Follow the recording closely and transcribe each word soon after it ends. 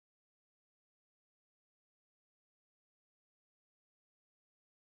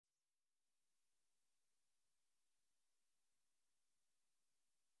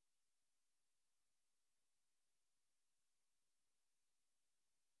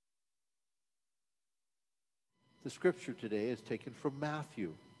The scripture today is taken from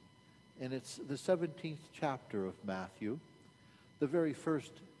Matthew, and it's the 17th chapter of Matthew, the very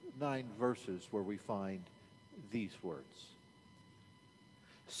first 9 verses where we find these words.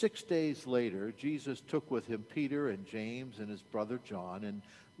 6 days later, Jesus took with him Peter and James and his brother John and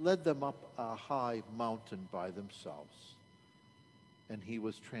led them up a high mountain by themselves. And he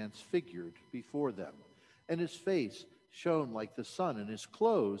was transfigured before them, and his face shone like the sun, and his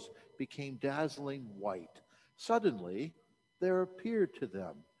clothes became dazzling white. Suddenly, there appeared to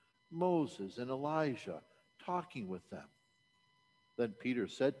them Moses and Elijah talking with them. Then Peter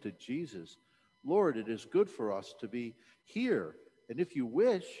said to Jesus, "Lord, it is good for us to be here, and if you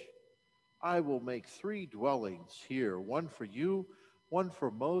wish, I will make 3 dwellings here, one for you, one for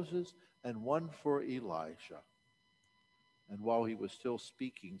Moses, and one for Elijah." And while he was still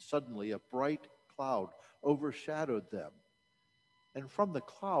speaking, suddenly a bright cloud overshadowed them. And from the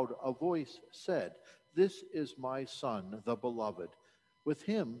cloud a voice said, "This is my Son, the beloved. With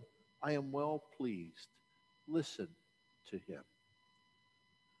him I am well pleased. Listen to him."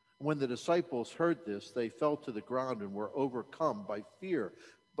 When the disciples heard this, they fell to the ground and were overcome by fear.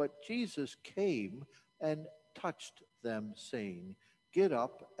 But Jesus came and touched them, saying, "Get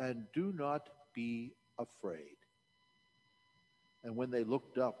up and do not be afraid." And when they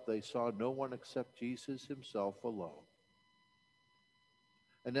looked up, they saw no one except Jesus himself alone.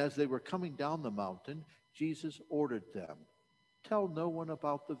 And as they were coming down the mountain, Jesus ordered them, "Tell no one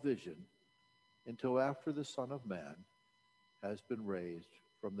about the vision until after the Son of Man has been raised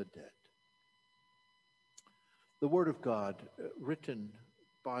from the dead." The Word of God, written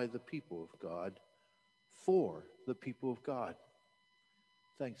by the people of God, for the people of God.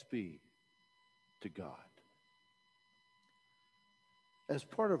 Thanks be to God. As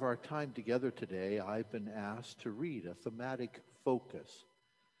part of our time together today, I've been asked to read a thematic focus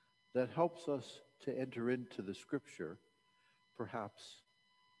that helps us to enter into the scripture, perhaps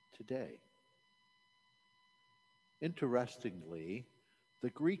today. Interestingly, the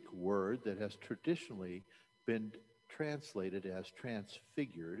Greek word that has traditionally been translated as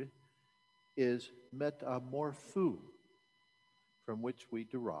transfigured is metamorpho, from which we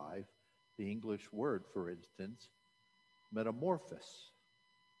derive the English word, for instance, metamorphosis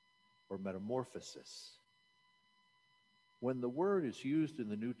or metamorphosis. When the word is used in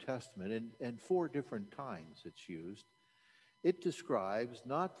the New Testament, and 4 different times it's used, it describes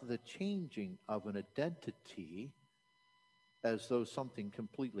not the changing of an identity as though something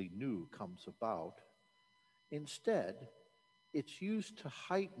completely new comes about. Instead, it's used to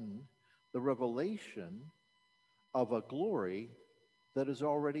heighten the revelation of a glory that is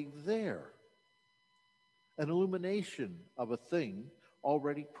already there, an illumination of a thing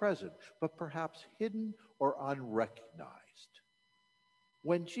already present, but perhaps hidden or unrecognized.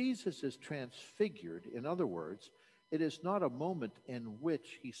 When Jesus is transfigured, in other words, it is not a moment in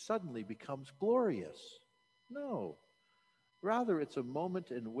which he suddenly becomes glorious. No. Rather, it's a moment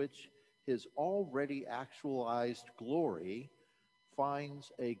in which his already actualized glory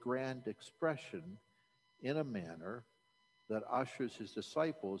finds a grand expression in a manner that ushers his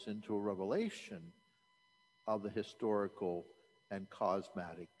disciples into a revelation of the historical and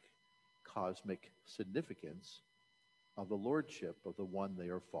cosmic significance of the lordship of the one they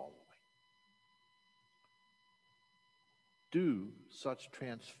are following. Do such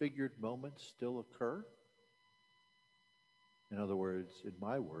transfigured moments still occur? In other words, in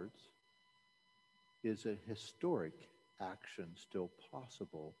my words, is a historic action still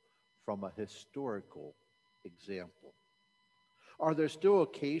possible from a historical example? Are there still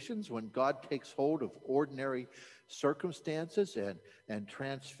occasions when God takes hold of ordinary circumstances and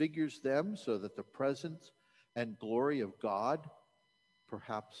transfigures them so that the presence and glory of God,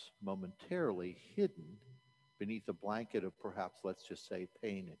 perhaps momentarily hidden beneath a blanket of perhaps, let's just say,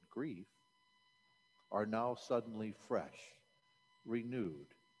 pain and grief, are now suddenly fresh,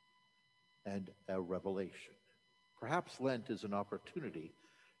 renewed, and a revelation? Perhaps Lent is an opportunity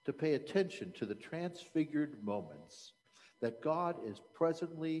to pay attention to the transfigured moments that God is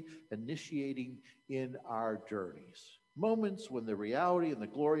presently initiating in our journeys. Moments when the reality and the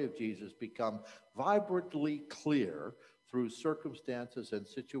glory of Jesus become vibrantly clear through circumstances and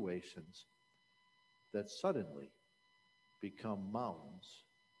situations that suddenly become mountains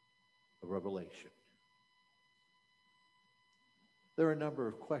of revelation. There are a number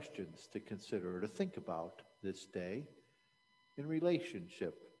of questions to consider, to think about this day in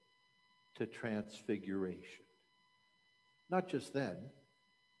relationship to transfiguration. Not just then,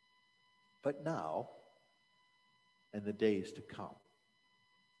 but now and the days to come.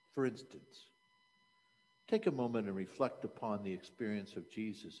 For instance, take a moment and reflect upon the experience of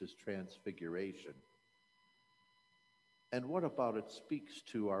Jesus' transfiguration. And what about it speaks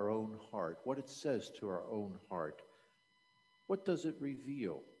to our own heart? What it says to our own heart? What does it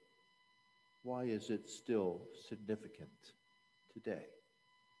reveal? Why is it still significant today?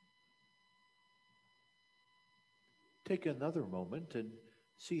 Take another moment and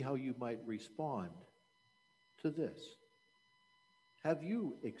see how you might respond to this. Have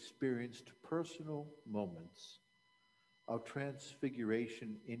you experienced personal moments of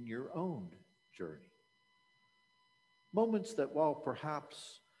transfiguration in your own journey? Moments that, while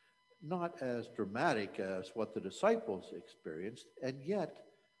perhaps not as dramatic as what the disciples experienced, and yet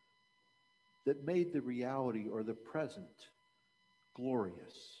that made the reality or the present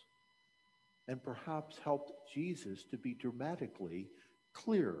glorious, and perhaps helped Jesus to be dramatically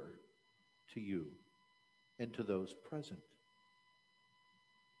clearer to you and to those present.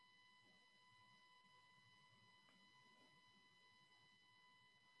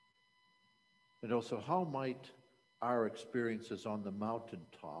 And also, how might our experiences on the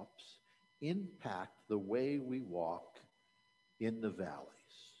mountaintops impact the way we walk in the valleys?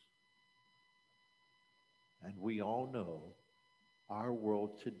 And we all know our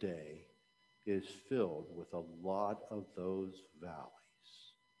world today is filled with a lot of those valleys.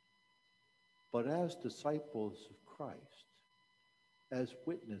 But as disciples of Christ, as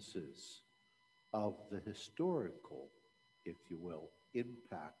witnesses of the historical, if you will,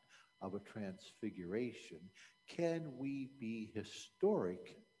 impact of a transfiguration, can we be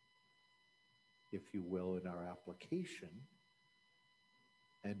historic, if you will, in our application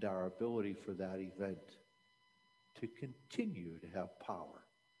and our ability for that event to continue to have power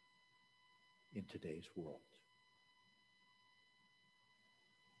in today's world?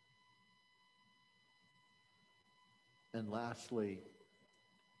 And lastly,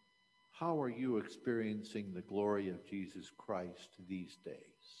 how are you experiencing the glory of Jesus Christ these days?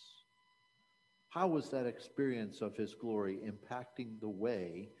 How is that experience of his glory impacting the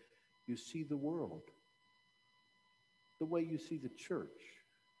way you see the world, the way you see the church,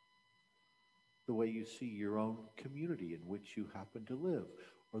 the way you see your own community in which you happen to live,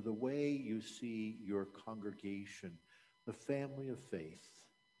 or the way you see your congregation, the family of faith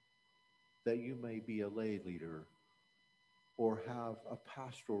that you may be a lay leader or have a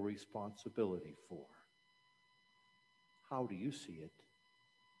pastoral responsibility for? How do you see it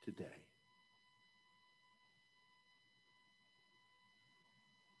today?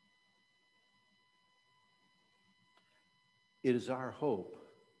 It is our hope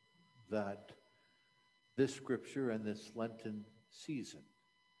that this scripture and this Lenten season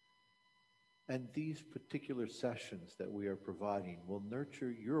and these particular sessions that we are providing will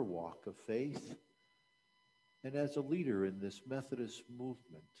nurture your walk of faith, and as a leader in this Methodist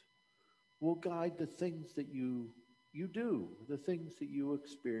movement, will guide the things that you do, the things that you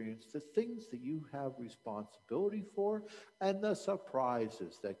experience, the things that you have responsibility for, and the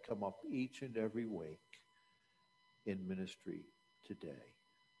surprises that come up each and every week in ministry today.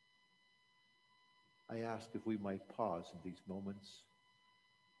 I ask if we might pause in these moments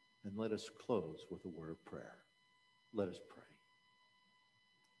and let us close with a word of prayer. Let us pray.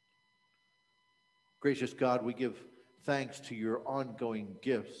 Gracious God, we give thanks to your ongoing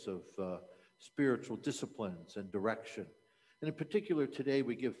gifts of spiritual disciplines and direction. And in particular today,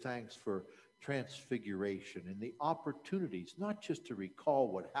 we give thanks for transfiguration and the opportunities, not just to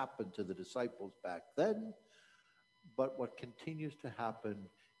recall what happened to the disciples back then, but what continues to happen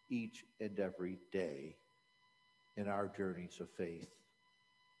each and every day in our journeys of faith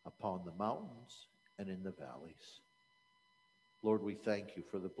upon the mountains and in the valleys. Lord, we thank you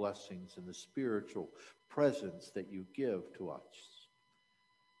for the blessings and the spiritual presence that you give to us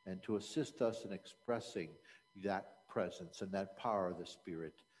and to assist us in expressing that presence and that power of the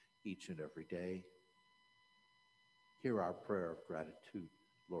Spirit each and every day. Hear our prayer of gratitude,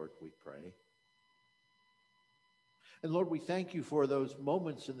 Lord, we pray. And Lord, we thank you for those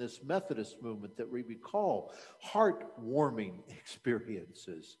moments in this Methodist movement that we recall heartwarming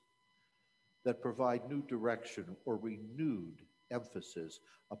experiences that provide new direction or renewed emphasis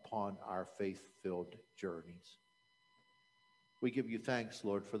upon our faith-filled journeys. We give you thanks,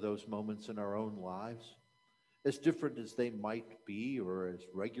 Lord, for those moments in our own lives, as different as they might be or as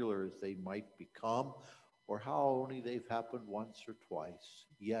regular as they might become, or how only they've happened once or twice.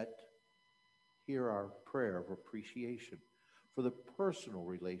 Yet, hear our prayer of appreciation for the personal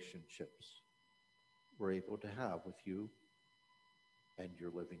relationships we're able to have with you and your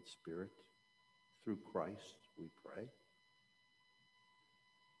living Spirit. Through Christ, we pray.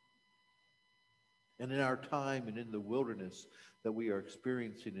 And in our time and in the wilderness that we are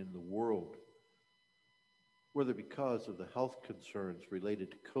experiencing in the world, whether because of the health concerns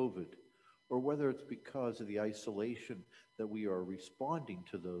related to COVID or whether it's because of the isolation that we are responding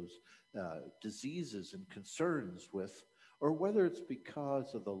to those diseases and concerns with, or whether it's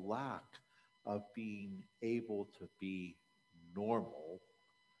because of the lack of being able to be normal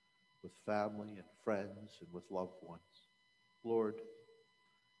with family and friends and with loved ones. Lord,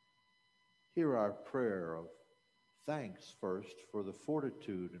 hear our prayer of thanks first for the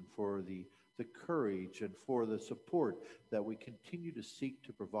fortitude and for the courage and for the support that we continue to seek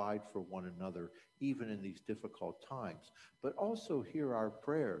to provide for one another, even in these difficult times. But also hear our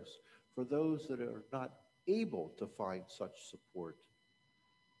prayers for those that are not able to find such support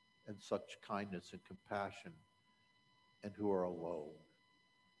and such kindness and compassion and who are alone.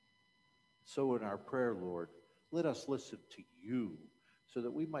 So in our prayer, Lord, let us listen to you so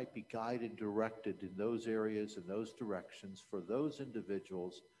that we might be guided and directed in those areas and those directions for those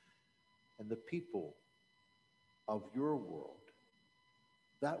individuals and the people of your world,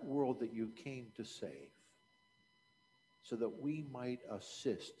 that world that you came to save, so that we might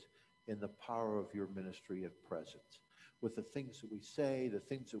assist in the power of your ministry and presence with the things that we say, the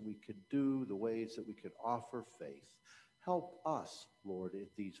things that we can do, the ways that we can offer faith. Help us, Lord, in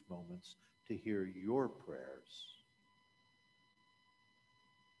these moments to hear your prayers.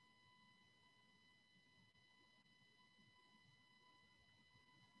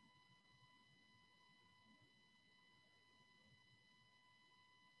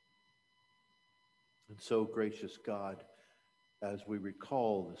 And so, gracious God, as we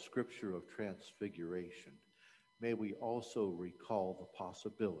recall the scripture of transfiguration, may we also recall the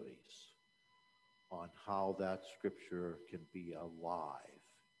possibilities on how that scripture can be alive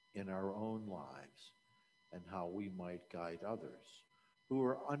in our own lives and how we might guide others who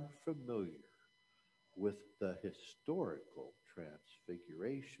are unfamiliar with the historical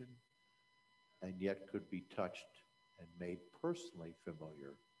transfiguration and yet could be touched and made personally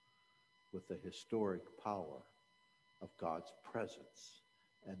familiar with the historic power of God's presence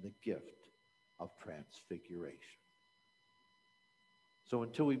and the gift of transfiguration. So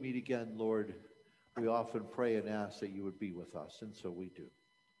until we meet again, Lord, we often pray and ask that you would be with us, and so we do.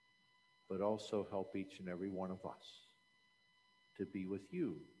 But also help each and every one of us to be with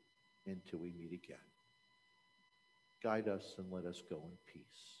you until we meet again. Guide us and let us go in peace.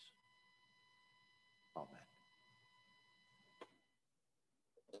 Amen.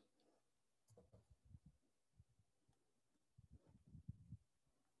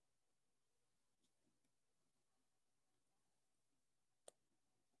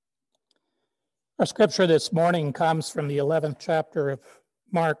 Our scripture this morning comes from the 11th chapter of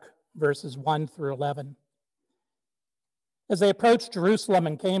Mark, verses 1 through 11. As they approached Jerusalem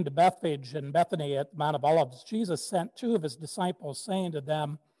and came to Bethphage and Bethany at the Mount of Olives, Jesus sent two of his disciples, saying to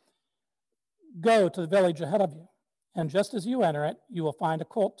them, "Go to the village ahead of you, and just as you enter it, you will find a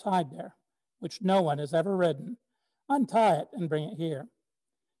colt tied there, which no one has ever ridden. Untie it and bring it here.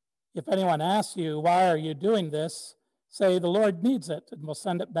 If anyone asks you, 'Why are you doing this?' say, 'The Lord needs it, and will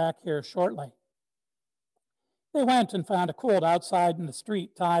send it back here shortly.' They went and found a colt outside in the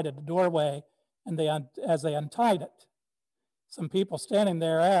street, tied at a doorway, and as they untied it, some people standing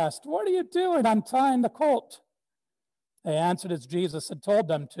there asked, 'What are you doing untying the colt?' They answered as Jesus had told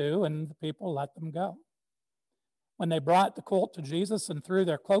them to, and the people let them go. When they brought the colt to Jesus and threw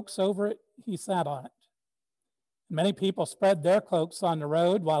their cloaks over it, he sat on it. Many people spread their cloaks on the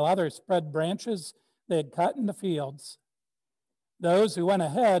road, while others spread branches they had cut in the fields. Those who went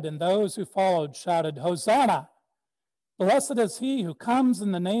ahead and those who followed shouted, 'Hosanna! Blessed is he who comes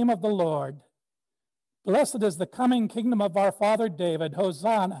in the name of the Lord. Blessed is the coming kingdom of our father David.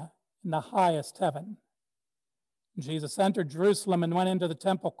 Hosanna in the highest heaven.' Jesus entered Jerusalem and went into the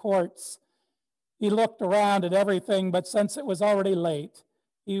temple courts. He looked around at everything, but since it was already late,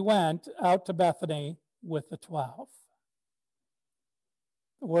 he went out to Bethany with the 12.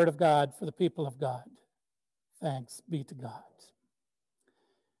 The word of God for the people of God. Thanks be to God.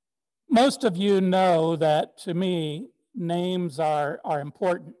 Most of you know that, to me, names are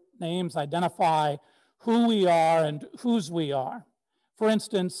important. Names identify who we are and whose we are. For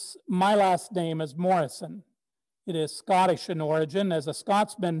instance, my last name is Morrison. It is Scottish in origin. As a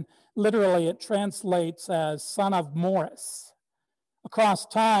Scotsman, literally it translates as son of Morris. Across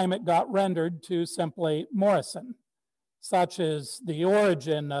time, it got rendered to simply Morrison, such is the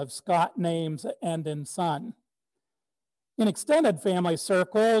origin of Scot names that end in son. In extended family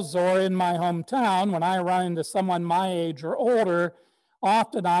circles or in my hometown, when I run into someone my age or older,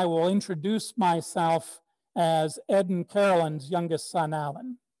 often I will introduce myself as Ed and Carolyn's youngest son,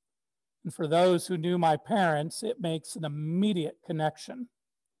 Alan. And for those who knew my parents, it makes an immediate connection.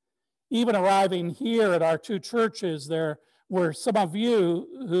 Even arriving here at our two churches, there were some of you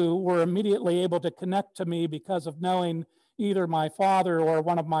who were immediately able to connect to me because of knowing either my father or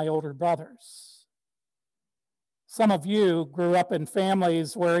one of my older brothers. Some of you grew up in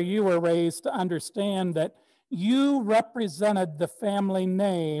families where you were raised to understand that you represented the family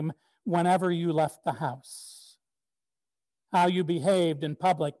name whenever you left the house. How you behaved in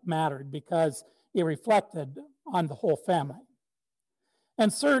public mattered because it reflected on the whole family.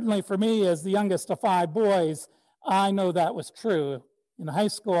 And certainly for me, as the youngest of 5 boys, I know that was true. In high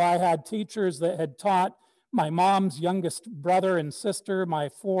school, I had teachers that had taught my mom's youngest brother and sister, my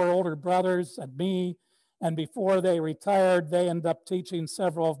 4 older brothers, and me. And before they retired, they ended up teaching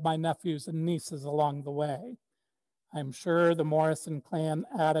several of my nephews and nieces along the way. I'm sure the Morrison clan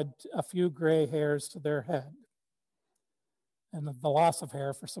added a few gray hairs to their head and the loss of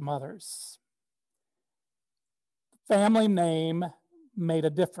hair for some others. Family name made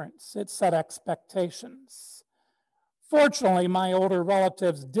a difference. It set expectations. Fortunately, my older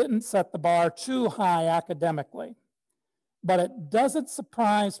relatives didn't set the bar too high academically, but it doesn't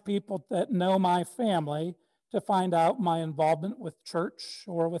surprise people that know my family to find out my involvement with church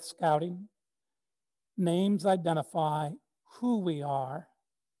or with scouting. Names identify who we are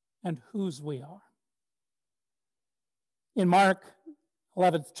and whose we are. In Mark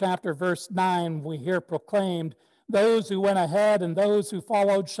 11th chapter, verse 9, we hear proclaimed, those who went ahead and those who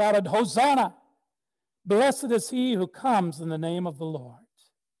followed shouted, Hosanna! Blessed is he who comes in the name of the Lord.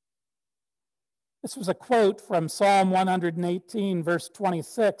 This was a quote from Psalm 118, verse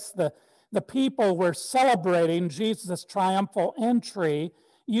 26. The people were celebrating Jesus' triumphal entry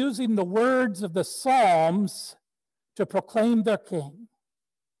using the words of the Psalms to proclaim their king.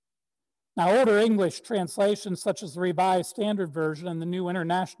 Now, older English translations, such as the Revised Standard Version and the New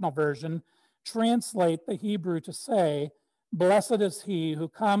International Version, translate the Hebrew to say, blessed is he who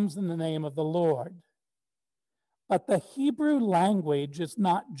comes in the name of the Lord. But the Hebrew language is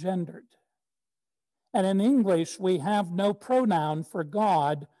not gendered. And in English, we have no pronoun for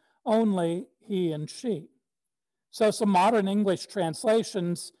God, only he and she. So some modern English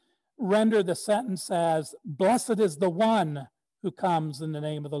translations render the sentence as, blessed is the one who comes in the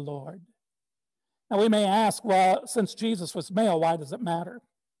name of the Lord. Now we may ask, well, since Jesus was male, why does it matter?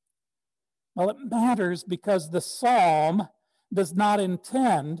 Well, it matters because the psalm does not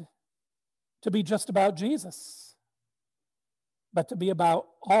intend to be just about Jesus, but to be about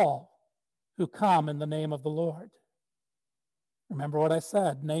all who come in the name of the Lord. Remember what I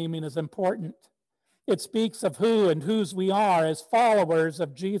said, naming is important. It speaks of who and whose we are as followers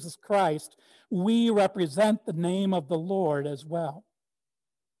of Jesus Christ. We represent the name of the Lord as well.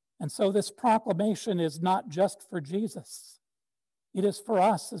 And so this proclamation is not just for Jesus. It is for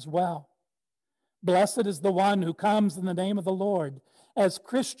us as well. Blessed is the one who comes in the name of the Lord. As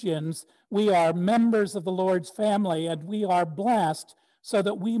Christians, we are members of the Lord's family, and we are blessed so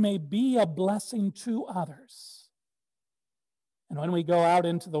that we may be a blessing to others. And when we go out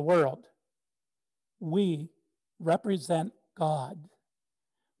into the world, we represent God.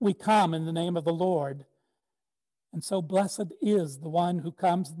 We come in the name of the Lord. And so blessed is the one who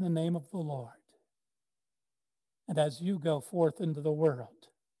comes in the name of the Lord. And as you go forth into the world,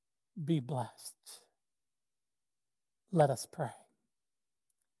 be blessed. Let us pray.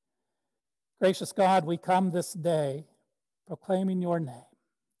 Gracious God, we come this day proclaiming your name,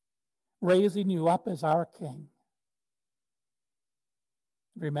 raising you up as our King,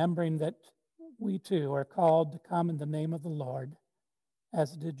 remembering that we too are called to come in the name of the Lord,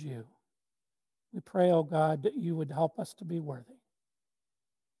 as did you. We pray, O God, that you would help us to be worthy,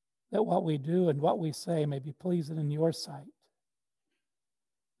 that what we do and what we say may be pleasing in your sight,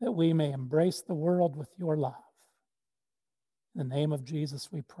 that we may embrace the world with your love. In the name of Jesus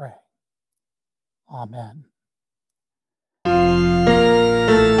we pray. Amen.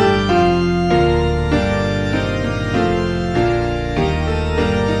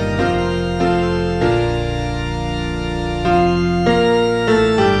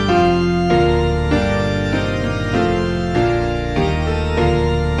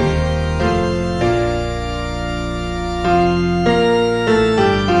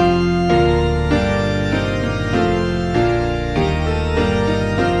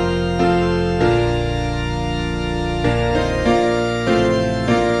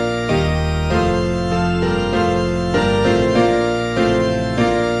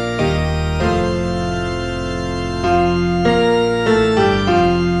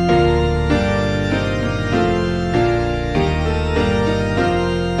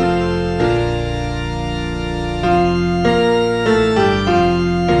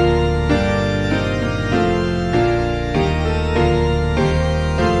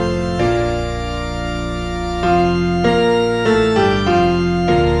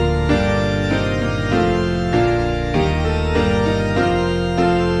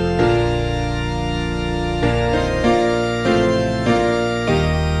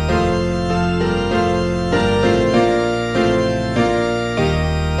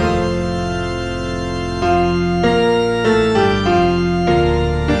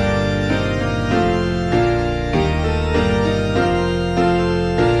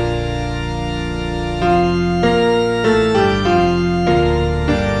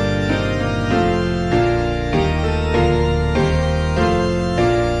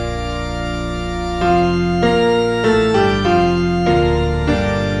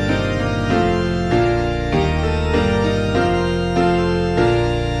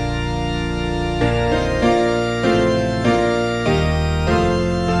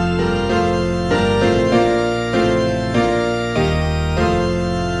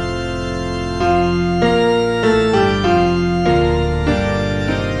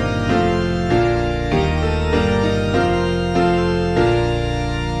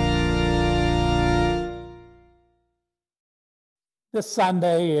 This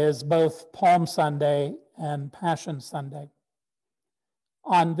Sunday is both Palm Sunday and Passion Sunday.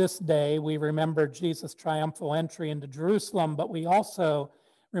 On this day, we remember Jesus' triumphal entry into Jerusalem, but we also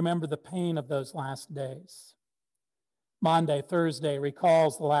remember the pain of those last days. Maundy Thursday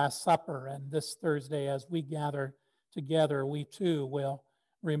recalls the Last Supper, and this Thursday, as we gather together, we too will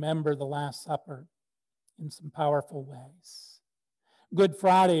remember the Last Supper in some powerful ways. Good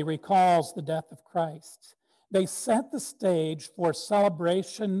Friday recalls the death of Christ. They set the stage for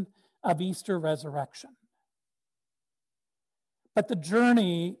celebration of Easter resurrection. But the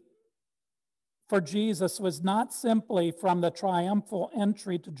journey for Jesus was not simply from the triumphal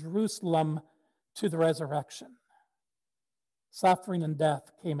entry to Jerusalem to the resurrection. Suffering and death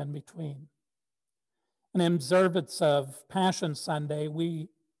came in between. In observance of Passion Sunday, we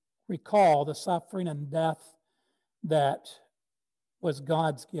recall the suffering and death that was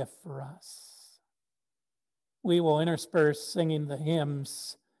God's gift for us. We will intersperse singing the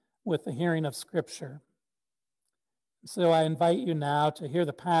hymns with the hearing of Scripture. So I invite you now to hear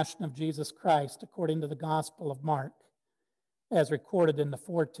the Passion of Jesus Christ according to the Gospel of Mark, as recorded in the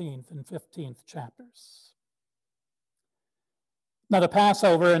 14th and 15th chapters. Now the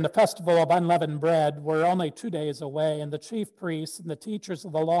Passover and the Festival of Unleavened Bread were only 2 days away, and the chief priests and the teachers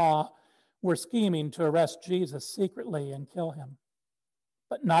of the law were scheming to arrest Jesus secretly and kill him.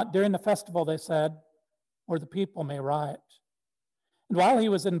 But not during the festival, they said, or the people may riot. And while he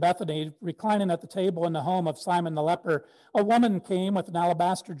was in Bethany, reclining at the table in the home of Simon the leper, a woman came with an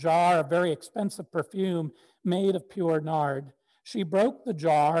alabaster jar of very expensive perfume made of pure nard. She broke the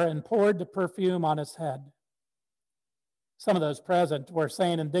jar and poured the perfume on his head. Some of those present were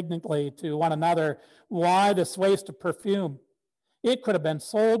saying indignantly to one another, "Why this waste of perfume? It could have been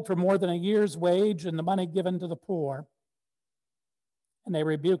sold for more than a year's wage and the money given to the poor." And they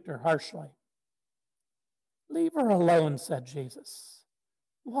rebuked her harshly. "Leave her alone," said Jesus.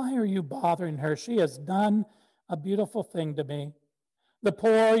 "Why are you bothering her? She has done a beautiful thing to me. The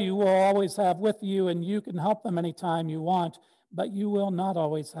poor you will always have with you, and you can help them anytime you want, but you will not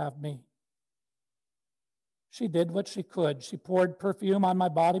always have me. She did what she could. She poured perfume on my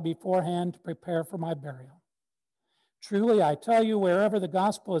body beforehand to prepare for my burial. Truly, I tell you, wherever the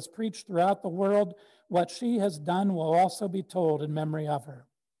gospel is preached throughout the world, what she has done will also be told in memory of her."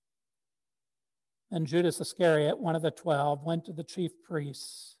 And Judas Iscariot, one of the 12, went to the chief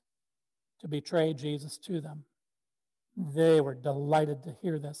priests to betray Jesus to them. They were delighted to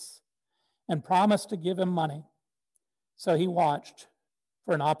hear this and promised to give him money. So he watched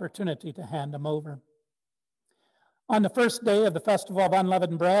for an opportunity to hand him over. On the first day of the Festival of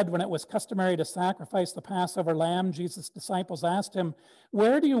Unleavened Bread, when it was customary to sacrifice the Passover lamb, Jesus' disciples asked him,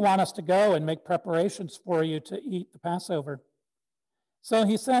 "Where do you want us to go and make preparations for you to eat the Passover?" So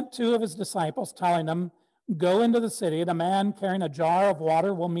he sent 2 of his disciples, telling them, "Go into the city, and a man carrying a jar of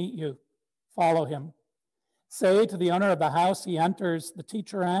water will meet you. Follow him. Say to the owner of the house he enters, 'The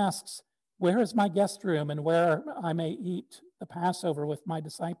teacher asks, where is my guest room and where I may eat the Passover with my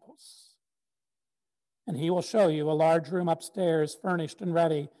disciples?' And he will show you a large room upstairs, furnished and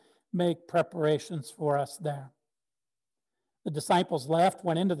ready. Make preparations for us there." The disciples left,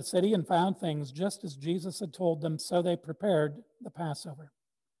 went into the city, and found things just as Jesus had told them, so they prepared the Passover.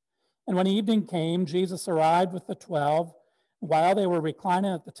 And when evening came, Jesus arrived with the 12. While they were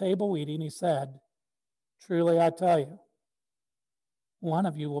reclining at the table eating, he said, "Truly I tell you, one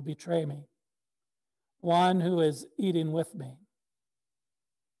of you will betray me, one who is eating with me."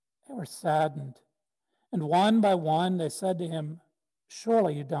 They were saddened, and one by one they said to him,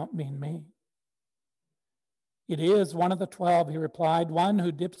 "Surely you don't mean me." "It is one of the 12, he replied, "one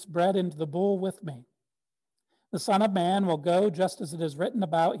who dips bread into the bowl with me. The Son of Man will go just as it is written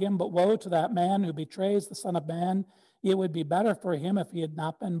about him, but woe to that man who betrays the Son of Man. It would be better for him if he had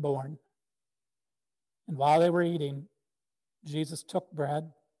not been born." And while they were eating, Jesus took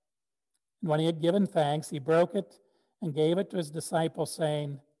bread, and when he had given thanks, he broke it and gave it to his disciples,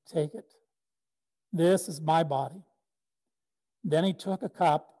 saying, "Take it. This is my body." Then he took a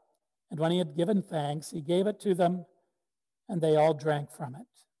cup, and when he had given thanks, he gave it to them, and they all drank from it.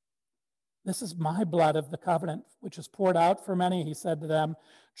 "This is my blood of the covenant, which is poured out for many," he said to them.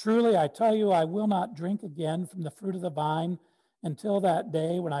 "Truly, I tell you, I will not drink again from the fruit of the vine until that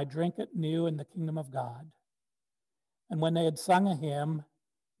day when I drink it new in the kingdom of God." And when they had sung a hymn,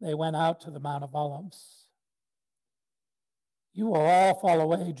 they went out to the Mount of Olives. "You will all fall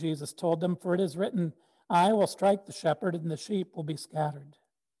away," Jesus told them, "for it is written, 'I will strike the shepherd, and the sheep will be scattered.'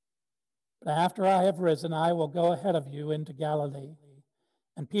 But after I have risen, I will go ahead of you into Galilee."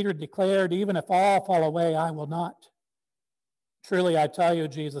 And Peter declared, "Even if all fall away, I will not." "Truly I tell you,"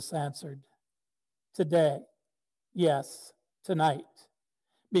 Jesus answered, "today, yes, tonight.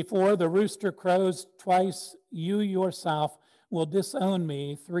 Before the rooster crows twice, you yourself will disown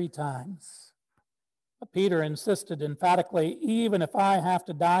me 3 times. But Peter insisted emphatically, even if I have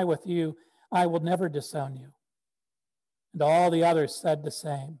to die with you, I will never disown you. And all the others said the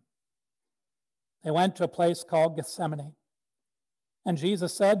same. They went to a place called Gethsemane. And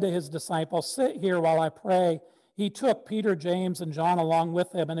Jesus said to his disciples, sit here while I pray. He took Peter, James, and John along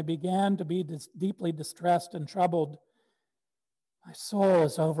with him, and he began to be deeply distressed and troubled. My soul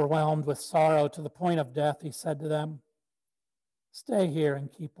is overwhelmed with sorrow to the point of death, he said to them. Stay here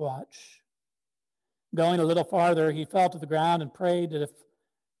and keep watch. Going a little farther, he fell to the ground and prayed that if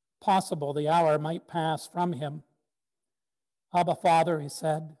possible, the hour might pass from him. Abba, Father, he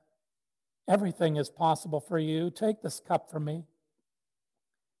said, everything is possible for you. Take this cup from me.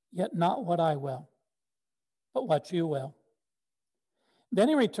 Yet not what I will, but what you will. Then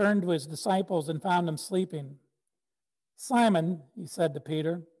he returned to his disciples and found them sleeping. Simon, he said to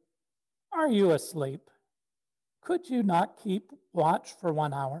Peter, are you asleep? Could you not keep watch for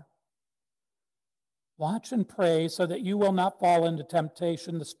 1 hour? Watch and pray so that you will not fall into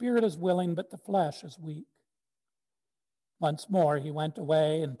temptation. The spirit is willing, but the flesh is weak. Once more he went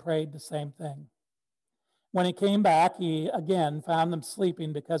away and prayed the same thing. When he came back, he again found them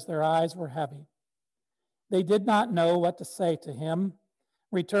sleeping because their eyes were heavy. They did not know what to say to him.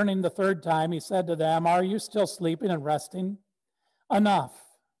 Returning the 3rd time, he said to them, are you still sleeping and resting? Enough.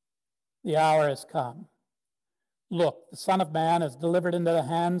 The hour has come. Look, the Son of Man is delivered into the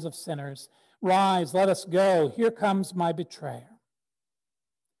hands of sinners. Rise, let us go. Here comes my betrayer.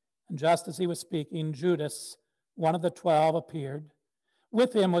 And just as he was speaking, Judas, one of the 12, appeared.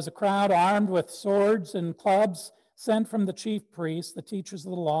 With him was a crowd armed with swords and clubs sent from the chief priests, the teachers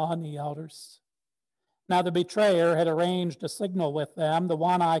of the law, and the elders. Now the betrayer had arranged a signal with them. The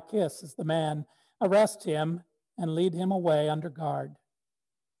one I kiss is the man. Arrest him and lead him away under guard.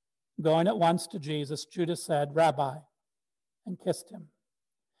 Going at once to Jesus, Judas said, Rabbi, and kissed him.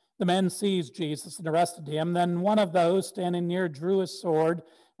 The men seized Jesus and arrested him. Then one of those standing near drew his sword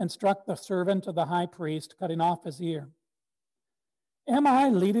and struck the servant of the high priest, cutting off his ear. Am I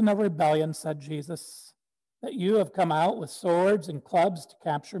leading a rebellion, said Jesus, that you have come out with swords and clubs to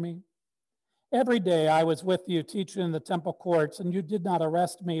capture me? Every day I was with you teaching in the temple courts, and you did not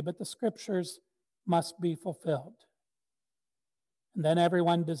arrest me, but the scriptures must be fulfilled. And then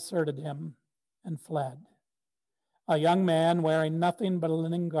everyone deserted him and fled. A young man wearing nothing but a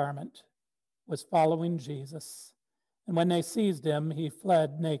linen garment was following Jesus, and when they seized him, he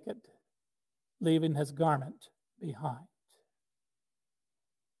fled naked, leaving his garment behind.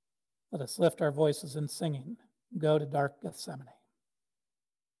 Let us lift our voices in singing, Go to Dark Gethsemane.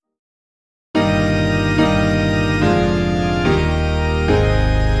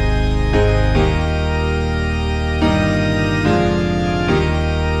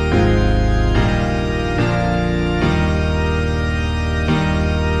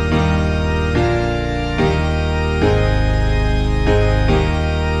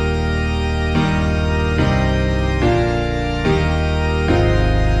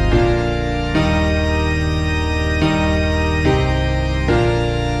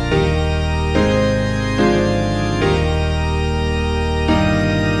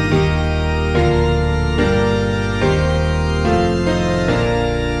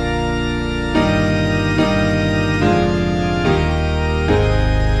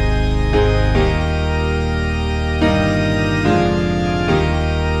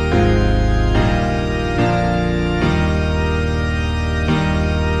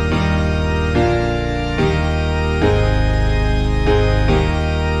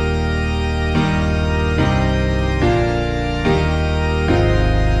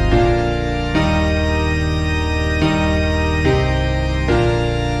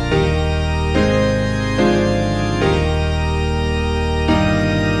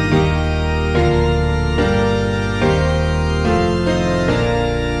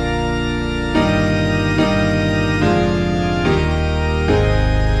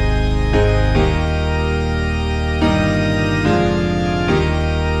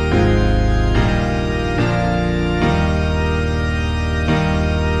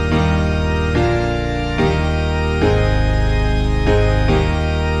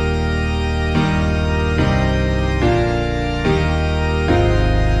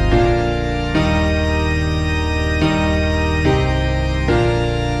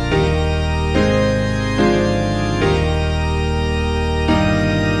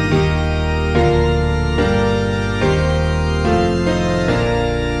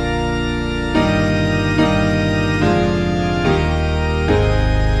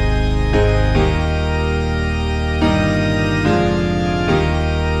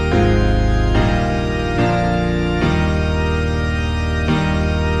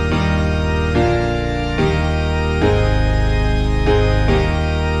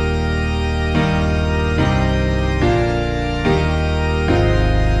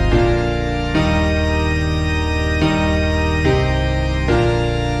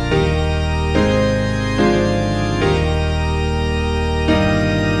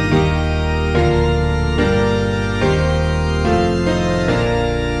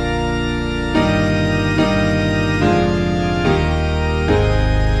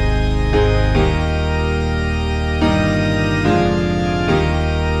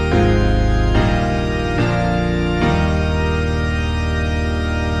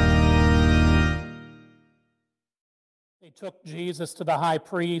 Jesus to the high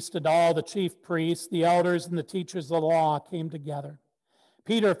priest, and all the chief priests, the elders, and the teachers of the law came together.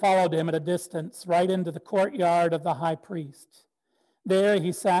 Peter followed him at a distance, right into the courtyard of the high priest. There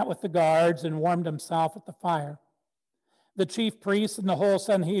he sat with the guards and warmed himself at the fire. The chief priests and the whole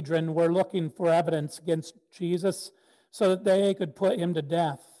Sanhedrin were looking for evidence against Jesus so that they could put him to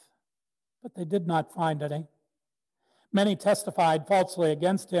death, but they did not find any. Many testified falsely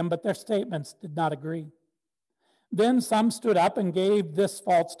against him, but their statements did not agree. Then some stood up and gave this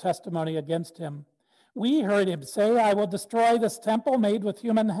false testimony against him. We heard him say, I will destroy this temple made with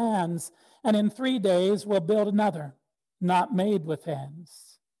human hands, and in 3 days will build another, not made with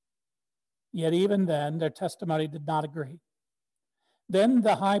hands. Yet even then, their testimony did not agree. Then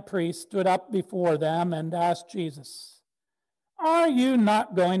the high priest stood up before them and asked Jesus, Are you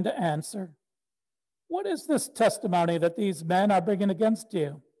not going to answer? What is this testimony that these men are bringing against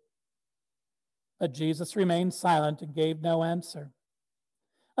you? But Jesus remained silent and gave no answer.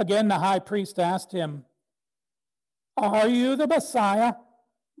 Again, the high priest asked him, Are you the Messiah,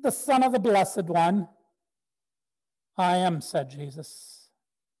 the Son of the Blessed One? I am, said Jesus.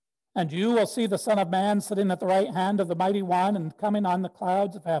 And you will see the Son of Man sitting at the right hand of the Mighty One and coming on the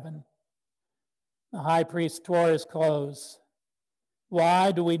clouds of heaven. The high priest tore his clothes.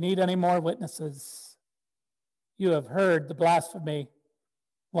 Why do we need any more witnesses? You have heard the blasphemy.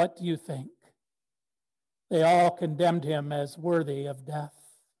 What do you think? They all condemned him as worthy of death.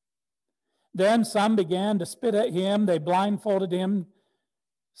 Then some began to spit at him. They blindfolded him,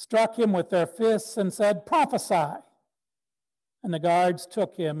 struck him with their fists, and said, Prophesy. And the guards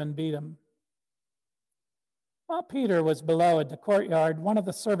took him and beat him. While Peter was below in the courtyard, one of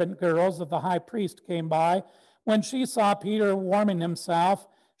the servant girls of the high priest came by. When she saw Peter warming himself,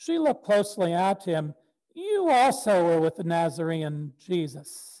 she looked closely at him. You also were with the Nazarene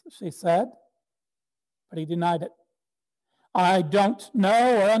Jesus, she said. But he denied it. I don't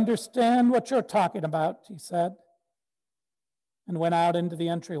know or understand what you're talking about, he said, and went out into the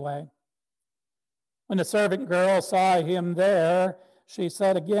entryway. When the servant girl saw him there, she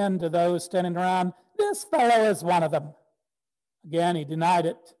said again to those standing around, This fellow is one of them. Again, he denied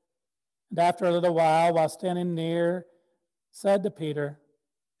it. And after a little while standing near, said to Peter,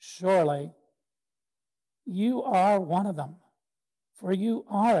 Surely you are one of them, for you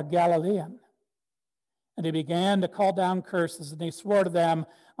are a Galilean. And he began to call down curses, and he swore to them,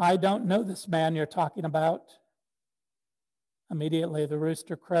 I don't know this man you're talking about. Immediately the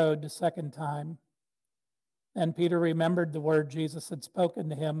rooster crowed the second time. Then Peter remembered the word Jesus had spoken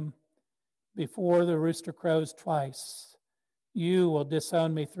to him, Before the rooster crows twice, you will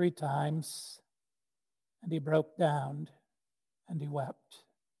disown me 3 times. And he broke down and he wept.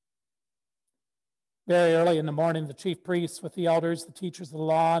 Very early in the morning, the chief priests with the elders, the teachers of the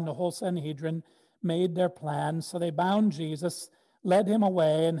law, and the whole Sanhedrin made their plans. So they bound Jesus, led him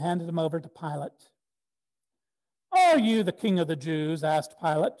away, and handed him over to Pilate. Are you the king of the Jews? Asked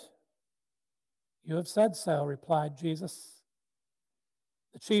Pilate. You have said so, replied Jesus.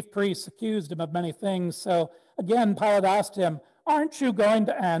 The chief priests accused him of many things. So again, Pilate asked him, Aren't you going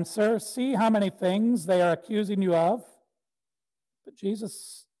to answer? See how many things they are accusing you of? But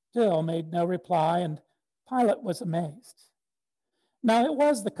Jesus still made no reply, and Pilate was amazed. Now it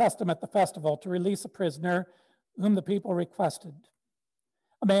was the custom at the festival to release a prisoner whom the people requested.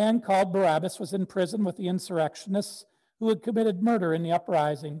 A man called Barabbas was in prison with the insurrectionists who had committed murder in the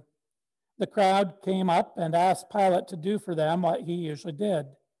uprising. The crowd came up and asked Pilate to do for them what he usually did.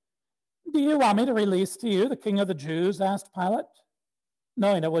 Do you want me to release to you the king of the Jews? Asked Pilate,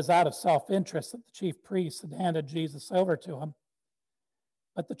 knowing it was out of self-interest that the chief priests had handed Jesus over to him.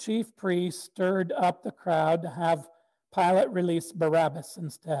 But the chief priests stirred up the crowd to have Pilate release Barabbas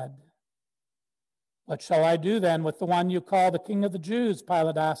instead. What shall I do then with the one you call the king of the Jews?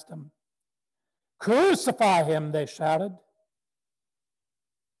 Pilate asked him. Crucify him, they shouted.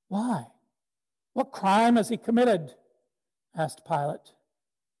 Why? What crime has he committed? Asked Pilate.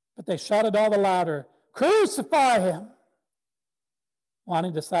 But they shouted all the louder, Crucify him!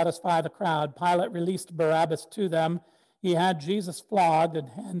 Wanting to satisfy the crowd, Pilate released Barabbas to them. He had Jesus flogged and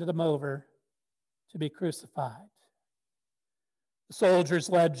handed him over to be crucified. The soldiers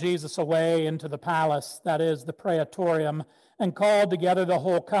led Jesus away into the palace, that is, the praetorium, and called together the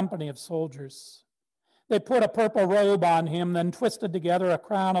whole company of soldiers. They put a purple robe on him, then twisted together a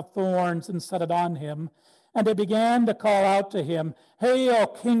crown of thorns and set it on him. And they began to call out to him, Hail,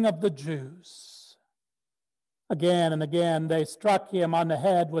 King of the Jews! Again and again they struck him on the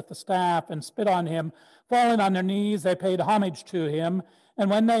head with the staff and spit on him. Falling on their knees, they paid homage to him. And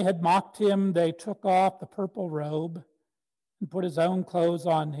when they had mocked him, they took off the purple robe and put his own clothes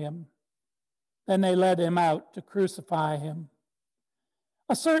on him. Then they led him out to crucify him.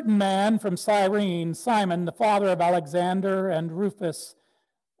 A certain man from Cyrene, Simon, the father of Alexander and Rufus,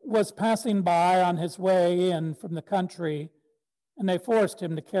 was passing by on his way in from the country, and they forced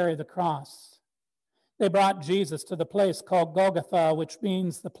him to carry the cross. They brought Jesus to the place called Golgotha, which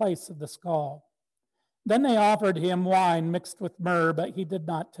means the place of the skull. Then they offered him wine mixed with myrrh, but he did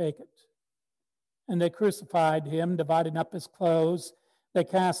not take it. And they crucified him, dividing up his clothes. They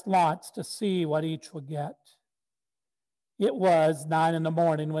cast lots to see what each would get. It was 9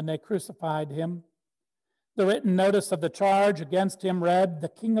 a.m. when they crucified him. The written notice of the charge against him read, "The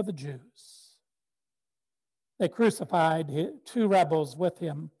King of the Jews." They crucified 2 rebels with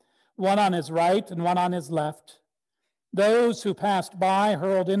him, one on his right and one on his left. Those who passed by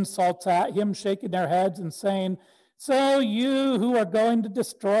hurled insults at him, shaking their heads and saying, "So you who are going to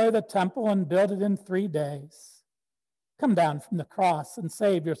destroy the temple and build it in 3 days, come down from the cross and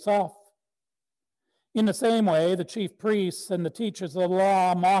save yourself." In the same way, the chief priests and the teachers of the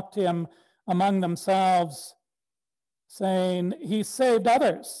law mocked him among themselves, saying, "He saved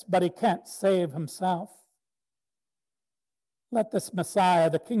others, but he can't save himself. Let this Messiah,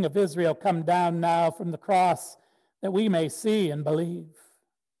 the King of Israel, come down now from the cross that we may see and believe."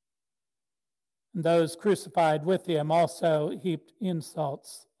 And those crucified with him also heaped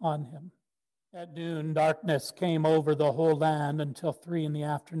insults on him. At noon, darkness came over the whole land until 3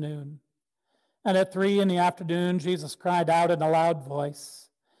 p.m. And at 3 p.m, Jesus cried out in a loud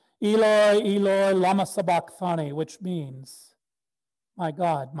voice, "Eloi, Eloi, lama sabachthani," which means, my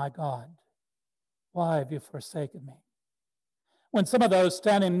God, why have you forsaken me?" When some of those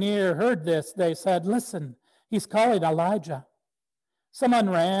standing near heard this, they said, "Listen, he's calling Elijah." Someone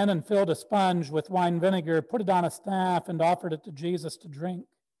ran and filled a sponge with wine vinegar, put it on a staff, and offered it to Jesus to drink.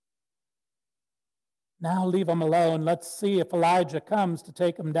 "Now leave him alone. Let's see if Elijah comes to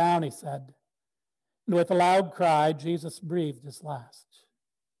take him down," he said. And with a loud cry, Jesus breathed his last.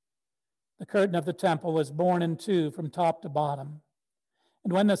 The curtain of the temple was borne in 2 from top to bottom.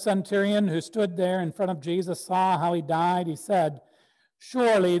 And when the centurion who stood there in front of Jesus saw how he died, he said,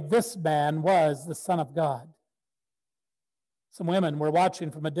 "Surely this man was the Son of God." Some women were watching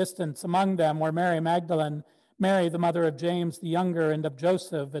from a distance. Among them were Mary Magdalene, Mary the mother of James the younger and of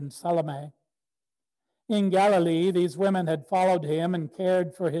Joseph, and Salome. In Galilee, these women had followed him and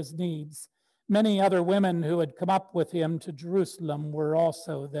cared for his needs. Many other women who had come up with him to Jerusalem were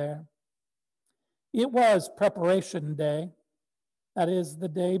also there. It was preparation day, that is, the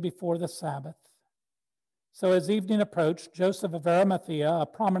day before the Sabbath. So as evening approached, Joseph of Arimathea, a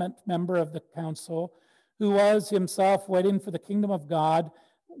prominent member of the council, who was himself waiting for the kingdom of God,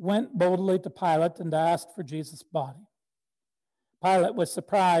 went boldly to Pilate and asked for Jesus' body. Pilate was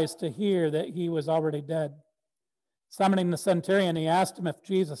surprised to hear that he was already dead. Summoning the centurion, he asked him if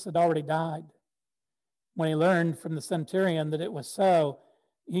Jesus had already died. When he learned from the centurion that it was so,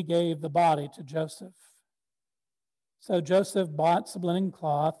 he gave the body to Joseph. So Joseph bought some linen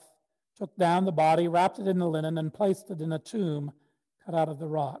cloth, took down the body, wrapped it in the linen, and placed it in a tomb cut out of the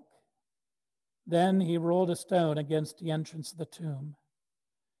rock. Then he rolled a stone against the entrance of the tomb.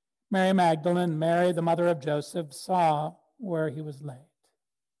 Mary Magdalene, Mary, the mother of Joseph, saw where he was laid.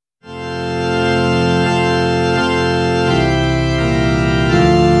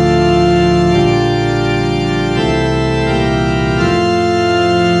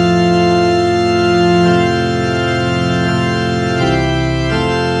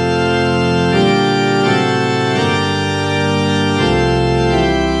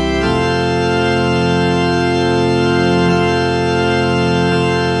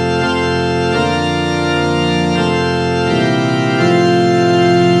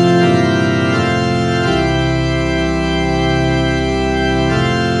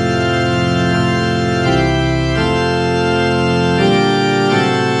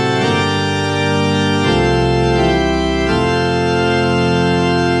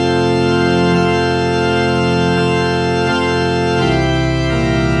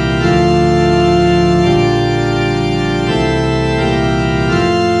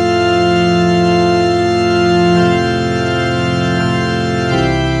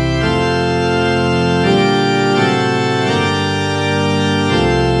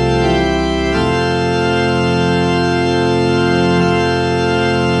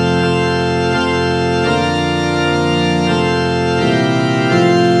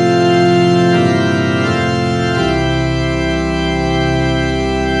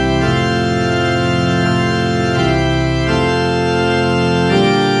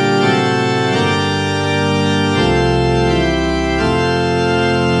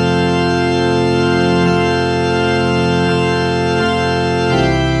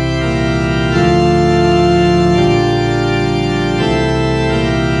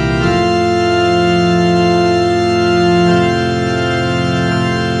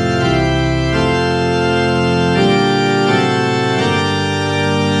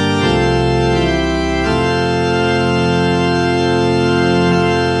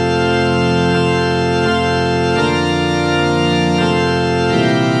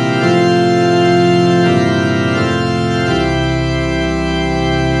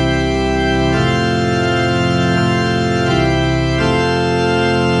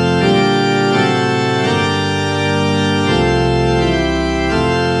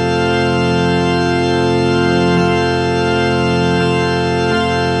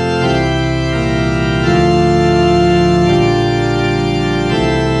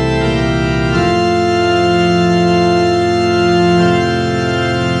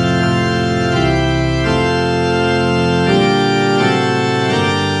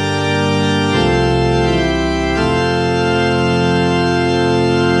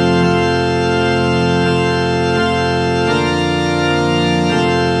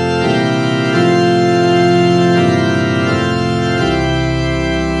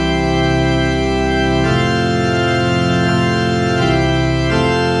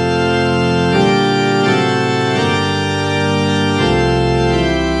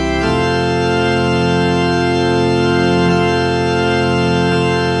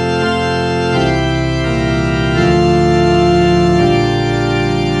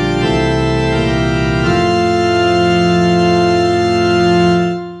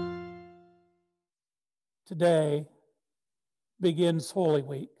 day begins Holy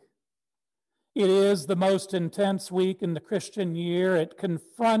Week. It is the most intense week in the Christian year. It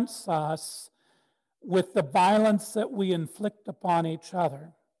confronts us with the violence that we inflict upon each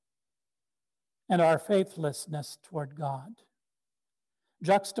other and our faithlessness toward God,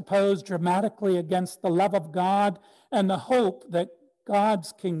 juxtaposed dramatically against the love of God and the hope that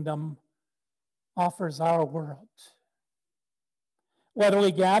God's kingdom offers our world. Whether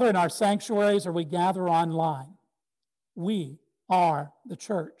we gather in our sanctuaries or we gather online, we are the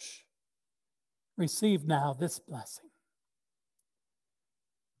church. Receive now this blessing.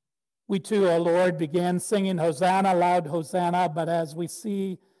 We too, O Lord, began singing Hosanna, loud Hosanna, but as we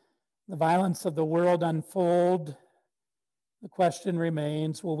see the violence of the world unfold, the question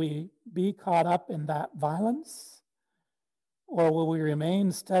remains, will we be caught up in that violence? Or will we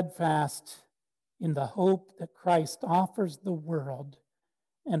remain steadfast in the hope that Christ offers the world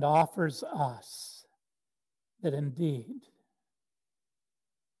and offers us, that indeed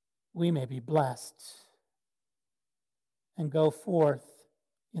we may be blessed and go forth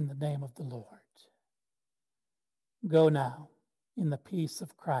in the name of the Lord. Go now in the peace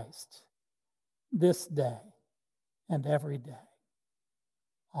of Christ this day and every day.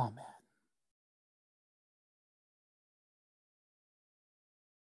 Amen.